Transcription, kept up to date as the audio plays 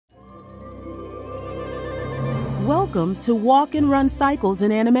Welcome to Walk and Run Cycles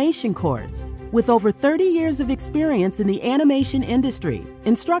in Animation course. With over 30 years of experience in the animation industry,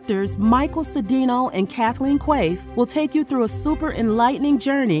 instructors Michael Cedeno and Kathleen Quaife will take you through a super enlightening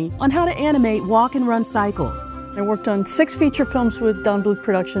journey on how to animate walk and run cycles. I worked on 6 feature films with Don Bluth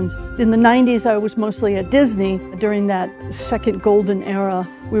Productions. In the 90s, I was mostly at Disney. During that second golden era,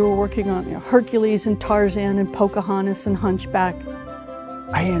 we were working on Hercules and Tarzan and Pocahontas and Hunchback.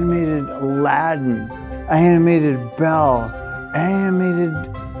 I animated Aladdin. I animated Belle. I animated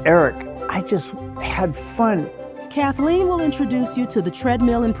Eric. I just had fun. Kathleen will introduce you to the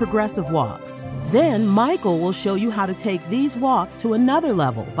treadmill and progressive walks. Then Michael will show you how to take these walks to another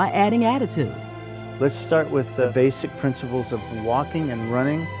level by adding attitude. Let's start with the basic principles of walking and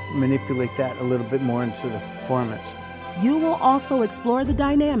running, manipulate that a little bit more into the performance. You will also explore the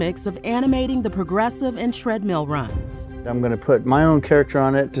dynamics of animating the progressive and treadmill runs. I'm going to put my own character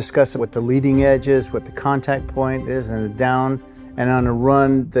on it, discuss what the leading edge is, what the contact point is, and the down, and on a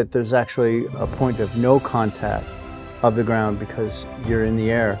run that there's actually a point of no contact of the ground because you're in the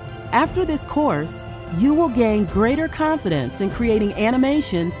air. After this course, you will gain greater confidence in creating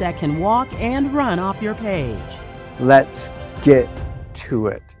animations that can walk and run off your page. Let's get to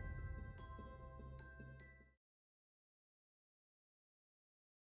it.